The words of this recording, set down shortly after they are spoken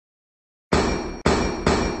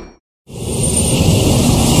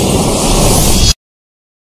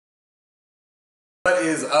What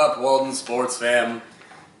is up, Walden Sports fam?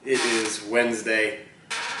 It is Wednesday.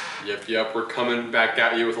 Yep. We're coming back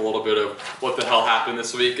at you with a little bit of what the hell happened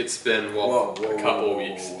this week. It's been, a couple of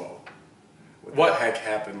weeks. What the heck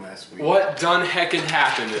happened last week? What done heckin'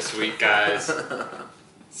 happened this week, guys? The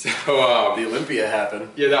Olympia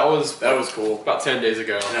happened. Yeah, that was cool. About 10 days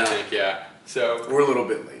ago, I think, yeah. So we're a little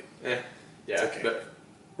bit late. Yeah, it's okay. But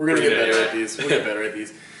we're gonna get better at these. We'll get better at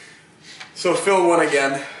these. So Phil won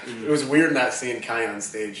again. It was weird not seeing Kai on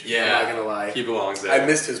stage. Yeah, I'm not gonna lie. He belongs there. I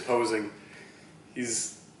missed his posing.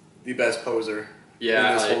 He's the best poser in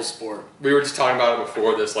this whole sport. We were just talking about it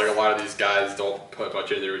before this. Like, a lot of these guys don't put much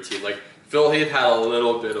into their routine. Like Phil, he had a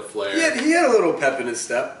little bit of flair. He had a little pep in his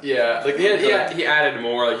step. Yeah, like he added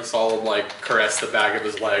more. Like, you saw him like caress the back of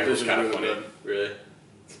his leg. It was kind of funny. Good. Really,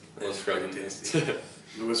 it was frozen. Tasty.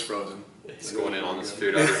 It was frozen. He's going in on this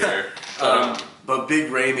food over here. But Big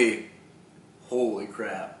Ramey, holy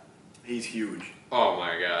crap, he's huge. Oh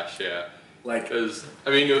my gosh, yeah. Like, I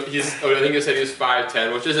think I said he was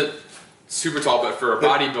 5'10", which isn't super tall, but for a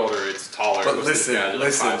bodybuilder, it's taller. But listen, like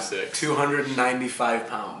 5'6". 295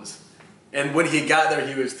 pounds. And when he got there,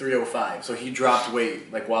 he was 305. So he dropped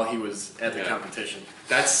weight like while he was at the competition.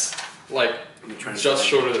 That's like just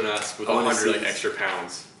shorter than us with 100 extra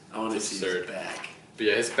pounds. I want to see his back. But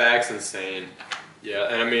yeah, his back's insane. Yeah,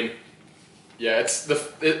 and I mean, yeah, it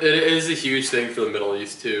is a huge thing for the Middle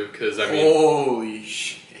East too, because I mean, holy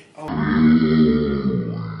shit! Oh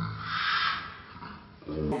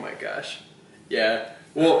my gosh! Yeah,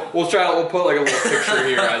 we'll put like a little picture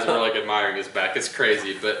here as we're like admiring his back. It's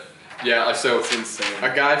crazy, but yeah, so it's insane.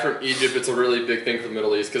 A guy from Egypt, it's a really big thing for the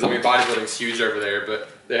Middle East because I mean, bodybuilding's huge over there, but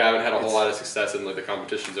they haven't had a whole lot of success in like the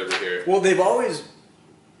competitions over here. Well, they've always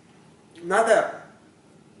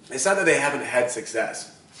it's not that they haven't had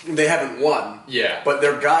success. They haven't won. Yeah. But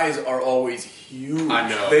their guys are always huge. I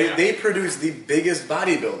know. They produce the biggest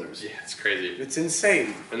bodybuilders. Yeah, it's crazy. It's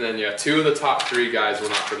insane. And then, yeah, 2 of the top 3 guys were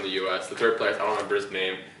not from the U.S. The third place, I don't remember his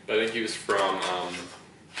name, but I think he was from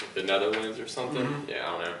the Netherlands or something. Mm-hmm. Yeah,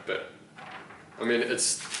 I don't know. But, I mean,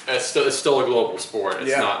 it's still a global sport.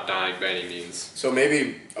 It's not dying by any means. So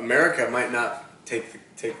maybe America might not take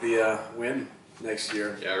the win next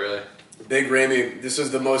year. Yeah, really. Big Ramey, this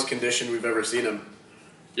is the most conditioned we've ever seen him.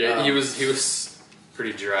 Yeah, he was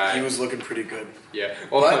pretty dry. He was looking pretty good. Yeah,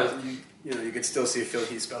 well, but you could still see Phil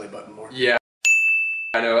Heath's belly button more. Yeah,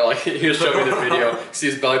 I know. Like, he was showing me the video.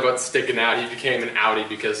 See his belly button sticking out. He became an outie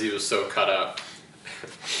because he was so cut up.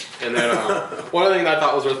 And then one other thing that I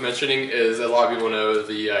thought was worth mentioning is a lot of people know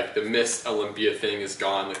the Miss Olympia thing is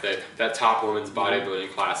gone. Like that top women's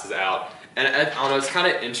bodybuilding class is out, and I don't know. It's kind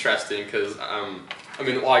of interesting because I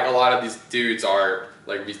mean, like, a lot of these dudes are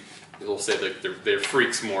like we'll say they're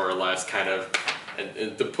freaks more or less, kind of,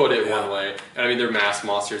 and to put it one way. And I mean, they're mass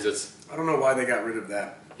monsters. I don't know why they got rid of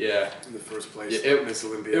that. Yeah. In the first place, Miss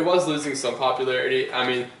Olympia. It was losing some popularity. I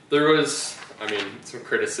mean, there was some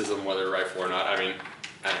criticism, whether rightful or not. I mean,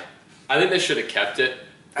 I think they should have kept it.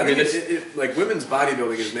 I mean, like, women's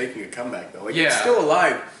bodybuilding is making a comeback though. Like, it's still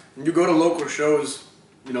alive. You go to local shows,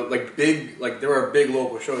 there are big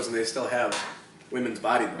local shows, and they still have women's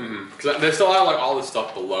bodybuilding. Because they still have like all this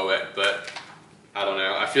stuff below it, but I don't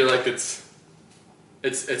know. I feel like it's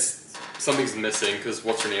something's missing because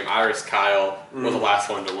what's her name? Iris Kyle was the last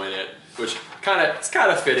one to win it, which it's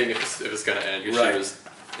kind of fitting if it's gonna end because she was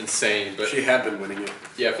insane. But she had been winning it.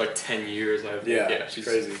 Yeah, for like 10 years. She's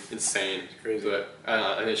crazy, insane. She's crazy. But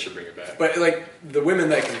I think they should bring it back. But like the women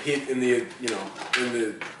that compete in the in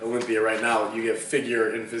the Olympia right now, you get figure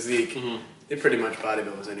and physique. They're pretty much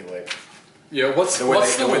bodybuilders anyway. Yeah, what's the one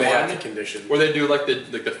they have to condition? Where they do like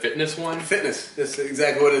the fitness one? Fitness. That's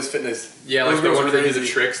exactly what it is, fitness. Yeah, like the one where they do the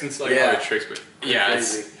tricks and stuff. Like, all the tricks, but yeah,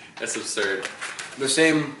 that's absurd. The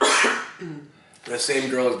same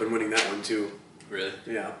girl has been winning that one too. Really?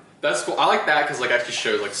 Yeah. That's cool. I like that because like actually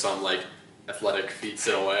shows like some like athletic feats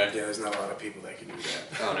in a way. Yeah, there's not a lot of people that can do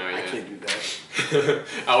that. Oh no, yeah. I can't do that.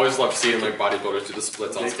 I always love seeing like bodybuilders do the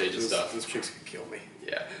splits on stage and stuff. Those chicks could kill me.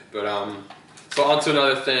 Yeah, but so on to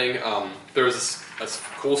another thing. There was a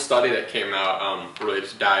cool study that came out related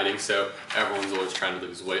to dieting. So everyone's always trying to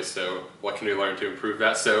lose weight. So what can we learn to improve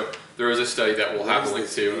that? So there was a study that we'll have a link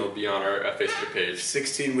to. It'll be on our Facebook page.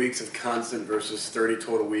 16 weeks of constant versus 30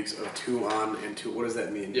 total weeks of 2 on and 2. What does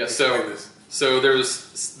that mean? Yeah. So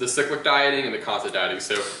there's the cyclic dieting and the constant dieting.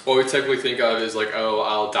 So what we typically think of is like, oh,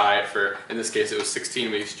 I'll diet for, in this case it was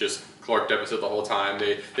 16 weeks, just caloric deficit the whole time.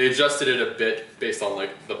 They adjusted it a bit based on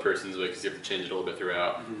like the person's weight because you have to change it a little bit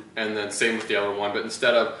throughout. And then same with the other one, but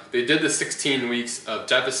instead of, they did the 16 weeks of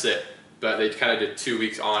deficit, but they kind of did 2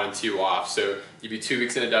 weeks on and 2 off. So you'd be 2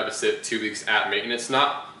 weeks in a deficit, 2 weeks at maintenance,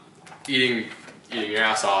 not eating eating your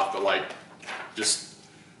ass off, but like just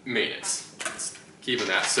maintenance. It's keeping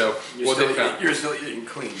that. So you're still eating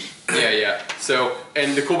clean. Yeah. So,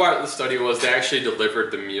 and the cool part of the study was they actually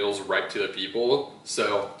delivered the meals right to the people.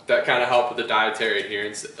 So that kind of helped with the dietary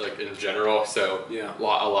adherence, like in general. So a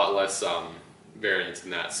lot less variance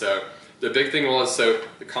in that. So the big thing was, so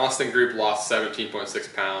the constant group lost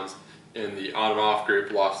 17.6 pounds, and the on and off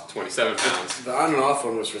group lost 27 pounds. The on and off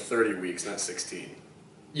one was for 30 weeks, not 16.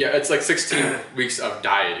 Yeah, it's like 16 weeks of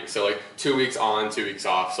dieting. So like 2 weeks on, 2 weeks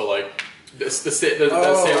off. So like the same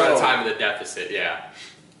amount of time in the deficit. Yeah.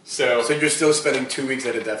 So you're still spending 2 weeks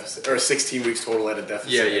at a deficit, or 16 weeks total at a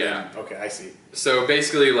deficit. Yeah. Okay, I see. So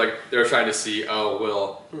basically, like they were trying to see,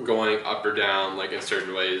 will going up or down, like in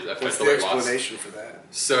certain ways, affect the weight loss. What's the explanation for that?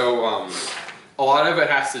 So a lot of it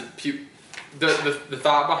has to. The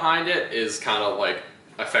thought behind it is kind of like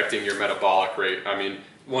affecting your metabolic rate. I mean,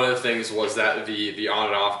 one of the things was that the on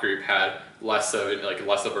and off group had less of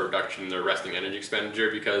a reduction in their resting energy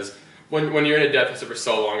expenditure, because when you're in a deficit for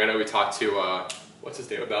so long, I know we talked to what's his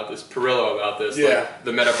name about this, Perillo about this, like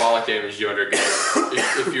the metabolic damage you undergo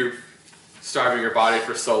if you're starving your body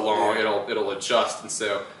for so long, it'll adjust, and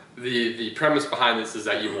so the premise behind this is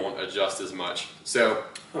that you won't adjust as much. So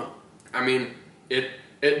I mean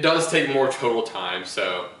it does take more total time.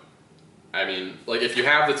 So I mean, like if you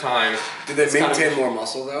have the time, did they maintain more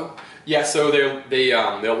muscle though? Yeah, so they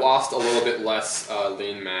lost a little bit less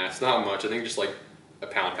lean mass, not much. I think just like a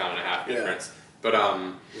pound and a half difference. But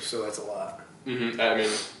so that's a lot. I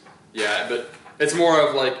mean, yeah, but it's more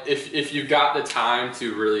of like if you've got the time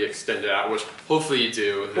to really extend it out, which hopefully you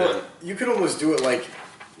do. Well, you could almost do it like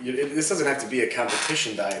this doesn't have to be a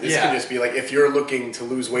competition diet. This can just be like if you're looking to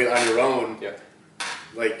lose weight on your own. Yeah.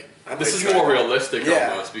 Like this is more realistic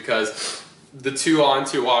almost, because the 2 on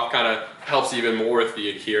 2 off kind of helps even more with the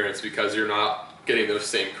adherence, because you're not getting those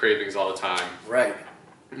same cravings all the time. Right.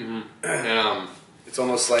 And it's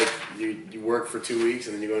almost like you work for 2 weeks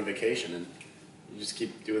and then you go on vacation and you just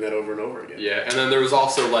keep doing that over and over again. Yeah, and then there was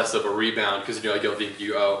also less of a rebound, because you'll think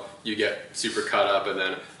you get super cut up, and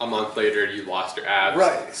then a month later you lost your abs.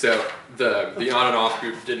 Right. So the on and off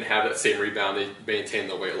group didn't have that same rebound. They maintained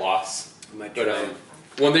the weight loss. But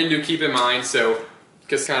one thing to keep in mind,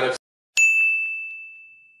 because kind of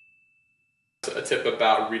a tip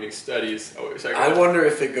about reading studies. I wonder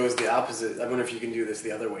if it goes the opposite. I wonder if you can do this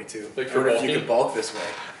the other way too. Like I wonder if you could bulk this way.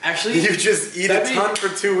 Actually, you just eat a ton for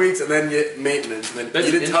 2 weeks and then get maintenance, and then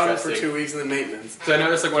eat a ton for 2 weeks and then maintenance. So I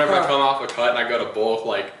noticed like whenever I come off a cut and I go to bulk,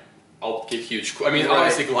 like I'll get huge. I mean,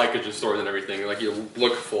 obviously glycogen stores and everything. Like you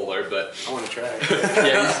look fuller, but I want to try.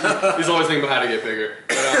 Yeah, he's always thinking about how to get bigger.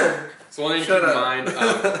 But, so one thing to keep in mind,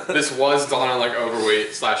 this was done on like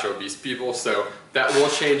overweight/obese people, so that will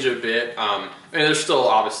change a bit. And there's still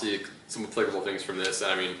obviously some applicable things from this.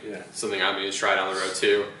 I mean, something I mean to try down the road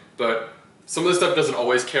too. But some of this stuff doesn't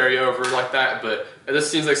always carry over like that. But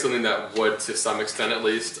this seems like something that would, to some extent at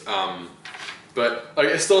least. But like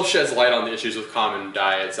it still sheds light on the issues with common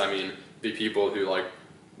diets. I mean, the people who like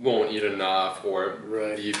won't eat enough or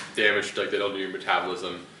be damaged, like they don't do your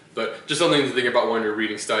metabolism. But just something to think about when you're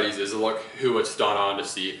reading studies is look who it's done on to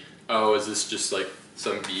see, is this just like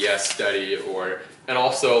some BS study, and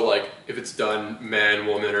also like if it's done men,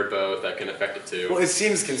 women, or both, that can affect it too. Well, it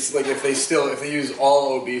seems like if they use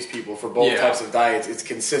all obese people for both types of diets, it's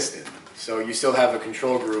consistent. So you still have a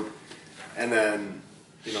control group, and then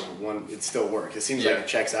it still works. It seems like it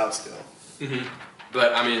checks out still.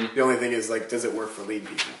 But I mean, the only thing is like, does it work for lean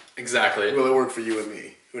people? Exactly. Will it work for you and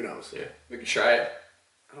me? Who knows? Yeah, we can try it.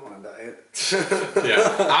 I don't want to diet.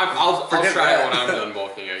 I'll try it when I'm done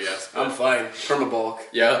bulking, I guess. But I'm fine. Perma-bulk.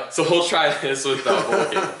 Yeah, so we'll try this with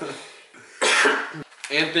bulking.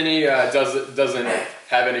 Anthony doesn't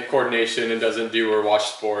have any coordination and doesn't do or watch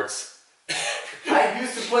sports. I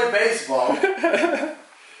used to play baseball.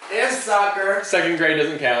 And soccer. 2nd grade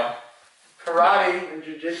doesn't count. Karate and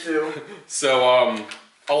jiu-jitsu. So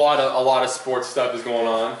a lot of sports stuff is going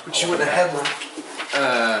on. Put you in a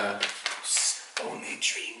headlock. Only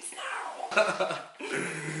dreams now.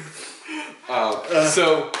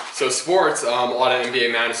 So sports, a lot of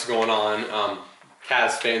NBA madness going on.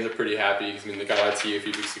 Cavs fans are pretty happy because they got LT a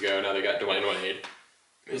few weeks ago. Now they got Dwayne Wade.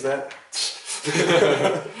 Who's that?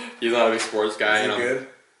 He's not a big sports guy. Is he good?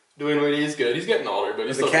 Dwayne Wade, he's good. He's getting older, but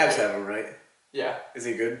he's the Cavs have him, right? Yeah. Is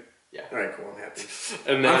he good? Yeah. All right, cool. I'm happy.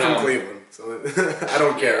 And then, I'm from Cleveland, so I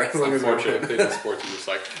don't care as long as unfortunately, Cleveland sports is just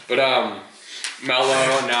like. But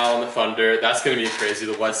Melo now on the Thunder. That's gonna be crazy.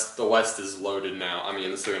 The West is loaded now. I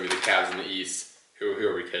mean, it's still gonna be the Cavs in the East. Who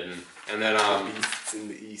are we kidding? And then Beasts in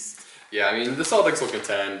the East. Yeah, I mean the Celtics will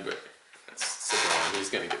contend, but that's LeBron. He's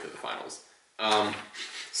gonna get to the finals.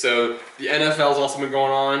 So the NFL's also been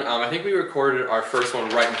going on. I think we recorded our first one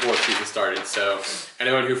right before the season started. So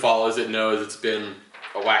anyone who follows it knows it's been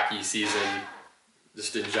a wacky season,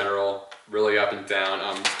 just in general, really up and down.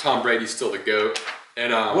 Tom Brady's still the GOAT.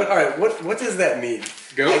 And what does that mean?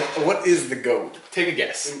 GOAT? Like, what is the GOAT? Take a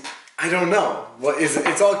guess. I don't know. What is it?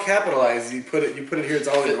 It's all capitalized. You put it here. It's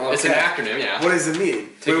all. It's an acronym, yeah. What does it mean?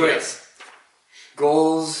 Take a guess.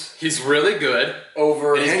 Goals. He's really good.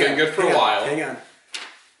 Over. And he's been good for a while. Hang on.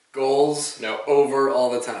 Goals. No. Over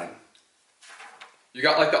all the time. You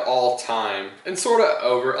got like the all time and sort of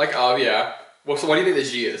over. Like yeah. Well, so what do you think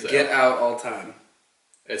the G is? Though? Get out all time.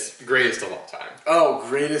 It's greatest of all time. Oh,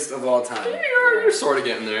 greatest of all time. You're sort of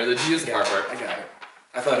getting there. The G is the hard part. I got it.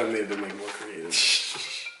 I thought it made them more creative.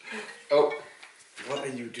 Oh. What are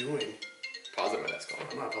you doing? Pause it when that's going.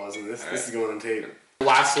 I'm not pausing this. This is going on tape.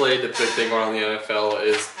 Lastly, the big thing going on in the NFL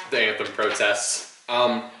is the anthem protests.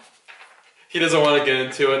 He doesn't want to get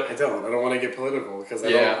into it. I don't want to get political because I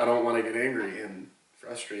don't want to get angry and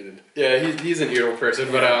frustrated. Yeah, he's an irritable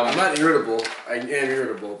person, but I'm not irritable. I am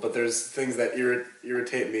irritable, but there's things that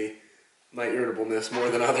irritate me. My irritableness more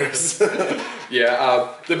than others.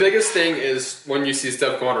 Yeah, the biggest thing is when you see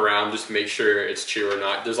stuff going around, just make sure it's true or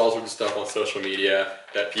not. There's all sorts of stuff on social media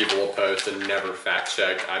that people will post and never fact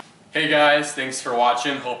check. Hey guys, thanks for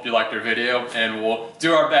watching. Hope you liked our video, and we'll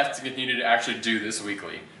do our best to continue to actually do this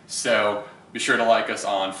weekly. So be sure to like us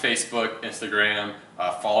on Facebook, Instagram,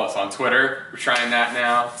 follow us on Twitter. We're trying that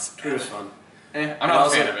now. Twitter's fun. I'm not a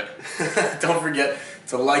fan of it. Don't forget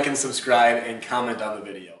to like and subscribe and comment on the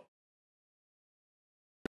video.